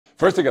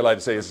First thing I'd like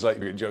to say is a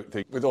slightly joke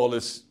thing. With all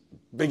this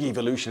big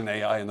evolution in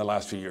AI in the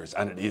last few years,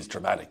 and it is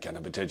dramatic and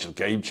a potential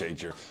game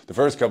changer, the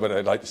first comment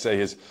I'd like to say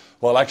is,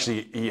 well,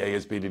 actually, EA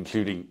has been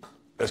including,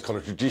 let's call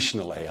it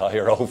traditional AI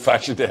or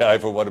old-fashioned AI,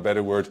 for want of a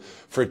better word,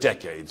 for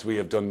decades. We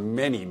have done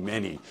many,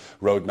 many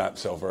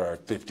roadmaps over our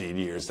 15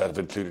 years that have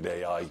included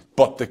AI.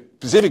 But the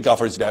specific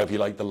offers now, if you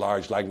like, the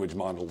large language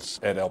models,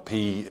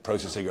 NLP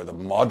processing, or the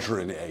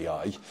modern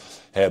AI,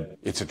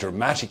 it's a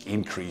dramatic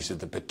increase in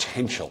the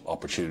potential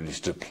opportunities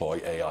to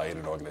deploy AI in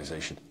an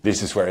organization.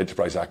 This is where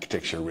enterprise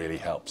architecture really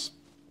helps.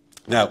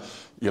 Now,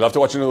 you'll have to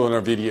watch another one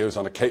of our videos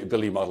on a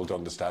capability model to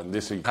understand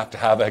this. So you have to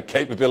have a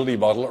capability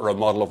model or a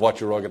model of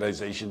what your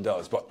organization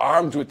does. But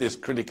armed with this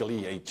critical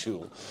EA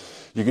tool,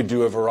 you can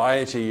do a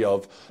variety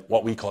of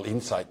what we call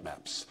insight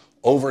maps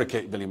over a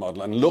capability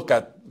model and look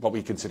at what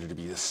we consider to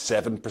be the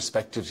 7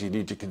 perspectives you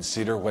need to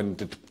consider when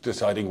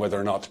deciding whether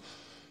or not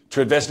to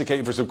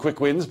investigate for some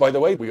quick wins. By the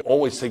way, we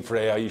always think for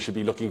AI you should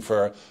be looking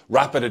for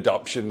rapid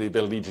adoption, the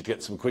ability to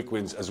get some quick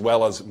wins, as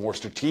well as more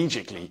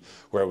strategically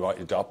where we might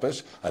adopt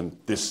it. And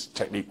this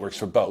technique works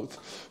for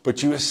both.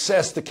 But you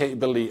assess the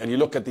capability and you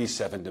look at these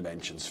 7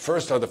 dimensions.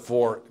 First are the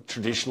 4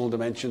 traditional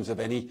dimensions of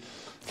any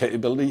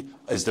capability.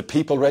 Is the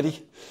people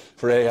ready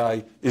for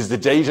AI? Is the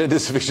data at a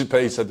sufficient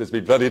pace? And there's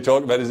been plenty of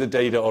talk about, is the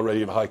data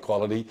already of high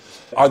quality?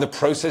 Are the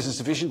processes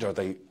sufficient? Are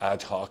they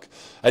ad hoc?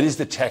 And is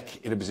the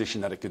tech in a position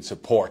that it can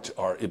support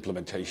our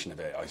implementation of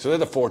AI? So they're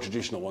the 4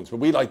 traditional ones, but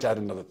we like to add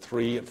another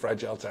 3 at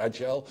Fragile to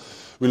Agile.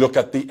 We look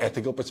at the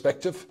ethical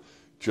perspective.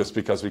 Just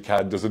because we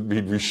can doesn't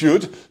mean we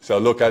should. So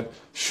look at,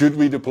 should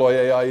we deploy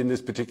AI in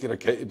this particular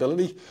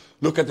capability?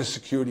 Look at the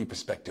security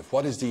perspective.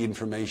 What is the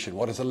information?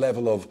 What is the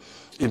level of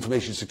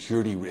information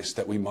security risk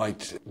that we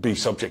might be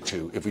subject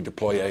to if we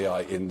deploy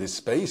AI in this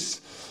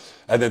space?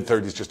 And then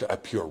third is just a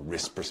pure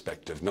risk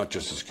perspective, not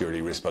just a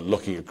security risk, but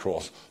looking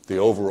across the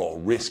overall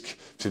risk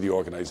to the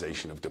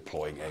organization of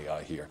deploying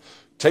AI here.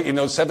 Taking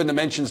those 7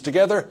 dimensions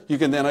together, you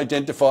can then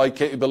identify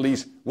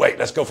capabilities. Wait,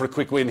 let's go for a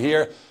quick win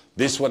here.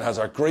 This one has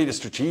our greatest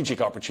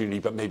strategic opportunity,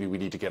 but maybe we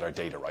need to get our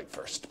data right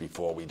first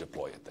before we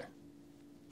deploy it there.